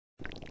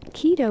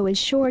Keto is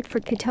short for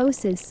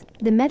ketosis,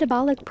 the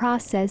metabolic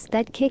process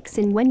that kicks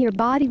in when your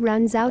body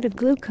runs out of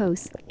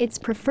glucose, its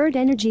preferred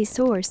energy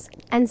source,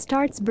 and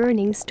starts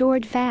burning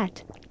stored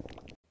fat.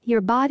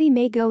 Your body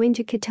may go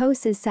into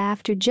ketosis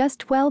after just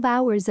 12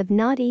 hours of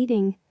not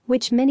eating,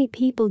 which many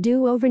people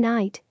do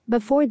overnight,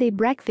 before they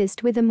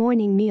breakfast with a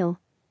morning meal.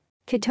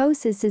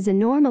 Ketosis is a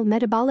normal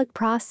metabolic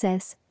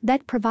process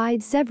that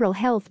provides several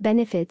health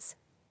benefits.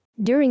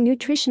 During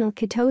nutritional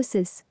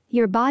ketosis,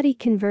 your body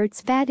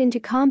converts fat into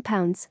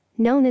compounds,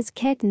 known as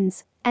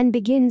ketones, and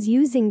begins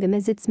using them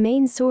as its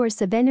main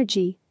source of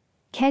energy.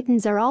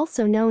 Ketones are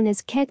also known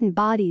as ketone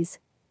bodies.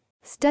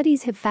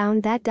 Studies have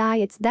found that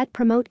diets that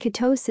promote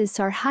ketosis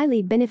are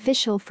highly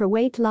beneficial for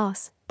weight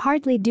loss,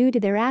 partly due to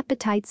their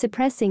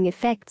appetite-suppressing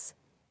effects.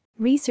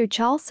 Research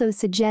also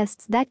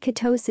suggests that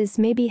ketosis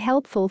may be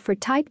helpful for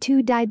type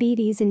 2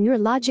 diabetes and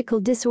neurological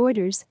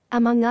disorders,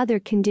 among other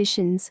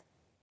conditions.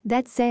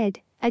 That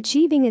said,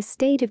 achieving a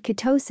state of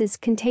ketosis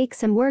can take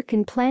some work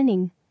and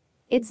planning.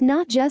 It's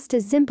not just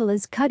as simple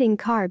as cutting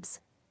carbs.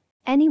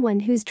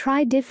 Anyone who's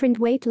tried different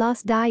weight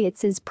loss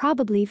diets is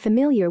probably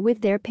familiar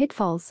with their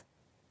pitfalls.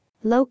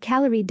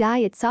 Low-calorie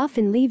diets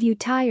often leave you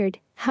tired,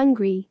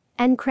 hungry,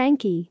 and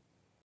cranky.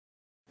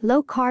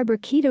 Low-carb or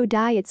keto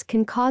diets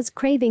can cause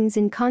cravings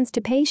and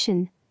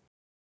constipation.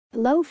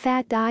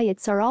 Low-fat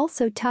diets are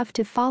also tough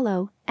to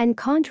follow, and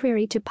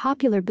contrary to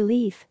popular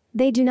belief,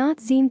 they do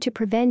not seem to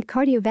prevent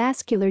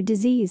cardiovascular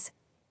disease.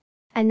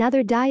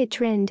 Another diet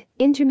trend,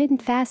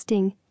 intermittent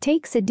fasting,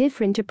 takes a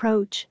different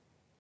approach.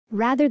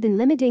 Rather than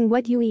limiting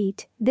what you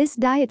eat, this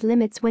diet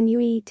limits when you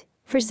eat.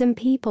 For some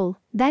people,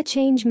 that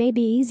change may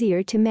be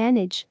easier to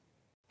manage.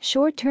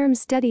 Short-term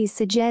studies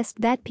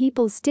suggest that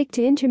people stick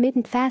to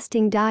intermittent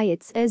fasting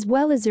diets as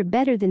well as or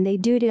better than they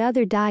do to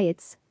other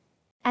diets.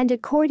 And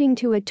according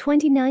to a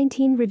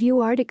 2019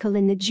 review article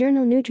in the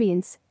journal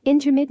Nutrients,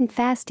 intermittent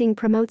fasting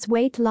promotes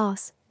weight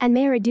loss and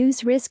may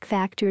reduce risk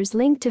factors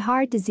linked to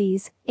heart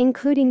disease,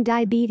 including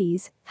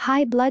diabetes,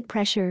 high blood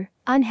pressure,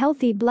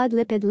 unhealthy blood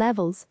lipid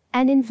levels,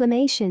 and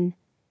inflammation.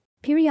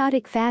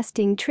 Periodic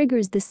fasting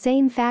triggers the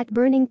same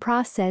fat-burning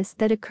process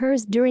that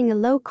occurs during a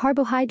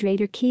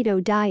low-carbohydrate or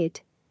keto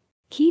diet.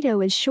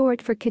 Keto is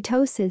short for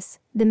ketosis,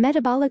 the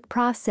metabolic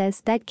process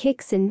that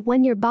kicks in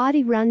when your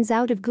body runs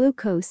out of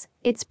glucose,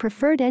 its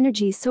preferred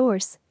energy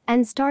source,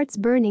 and starts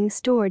burning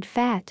stored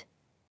fat.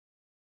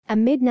 A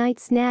midnight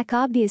snack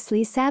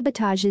obviously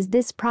sabotages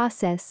this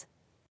process.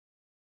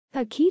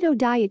 A keto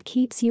diet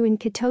keeps you in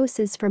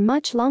ketosis for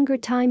much longer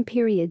time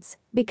periods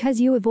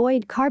because you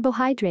avoid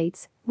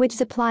carbohydrates, which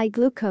supply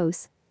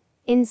glucose.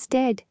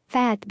 Instead,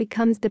 fat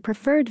becomes the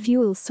preferred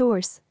fuel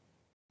source.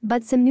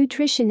 But some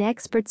nutrition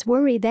experts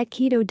worry that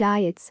keto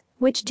diets,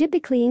 which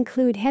typically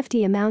include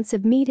hefty amounts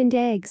of meat and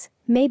eggs,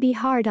 may be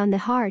hard on the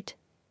heart.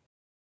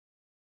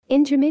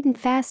 Intermittent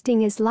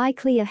fasting is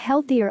likely a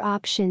healthier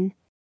option,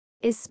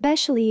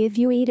 especially if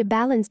you eat a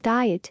balanced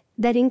diet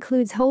that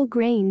includes whole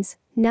grains,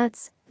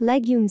 nuts,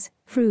 legumes,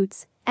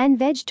 fruits, and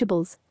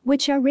vegetables,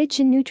 which are rich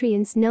in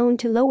nutrients known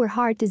to lower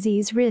heart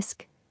disease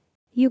risk.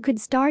 You could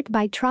start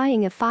by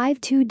trying a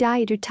 5-2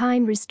 diet or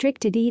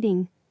time-restricted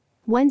eating.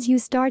 Once you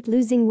start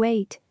losing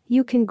weight,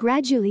 you can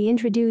gradually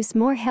introduce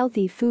more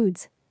healthy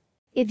foods.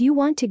 If you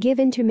want to give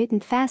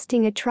intermittent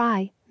fasting a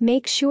try,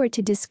 make sure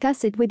to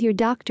discuss it with your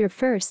doctor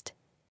first.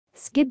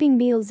 Skipping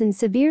meals and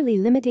severely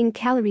limiting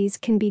calories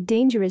can be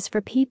dangerous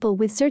for people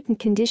with certain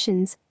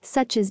conditions,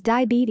 such as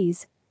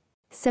diabetes.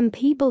 Some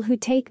people who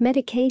take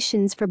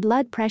medications for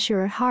blood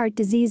pressure or heart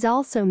disease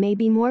also may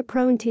be more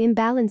prone to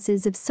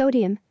imbalances of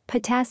sodium,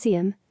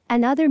 potassium,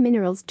 and other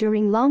minerals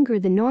during longer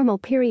than normal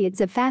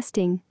periods of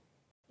fasting.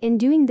 In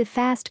doing the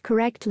fast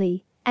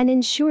correctly, and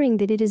ensuring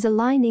that it is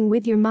aligning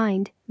with your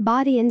mind,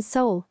 body and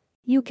soul,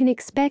 you can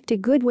expect a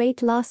good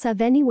weight loss of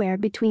anywhere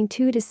between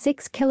 2 to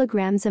 6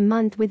 kilograms a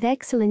month with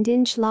excellent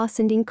inch loss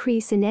and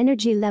increase in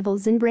energy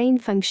levels and brain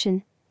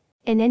function.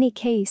 In any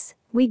case,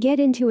 we get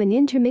into an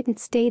intermittent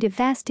state of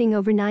fasting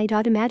overnight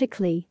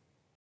automatically.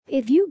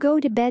 If you go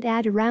to bed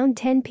at around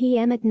 10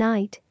 p.m. at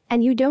night,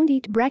 and you don't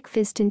eat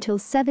breakfast until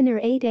 7 or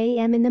 8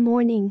 a.m. in the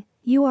morning,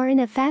 you are in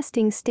a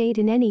fasting state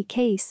in any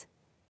case.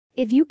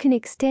 If you can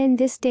extend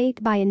this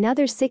state by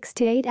another 6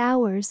 to 8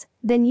 hours,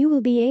 then you will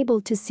be able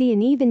to see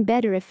an even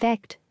better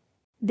effect.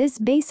 This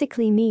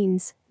basically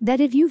means that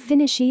if you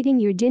finish eating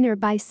your dinner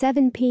by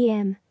 7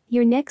 p.m.,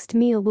 your next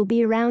meal will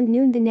be around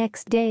noon the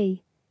next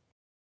day.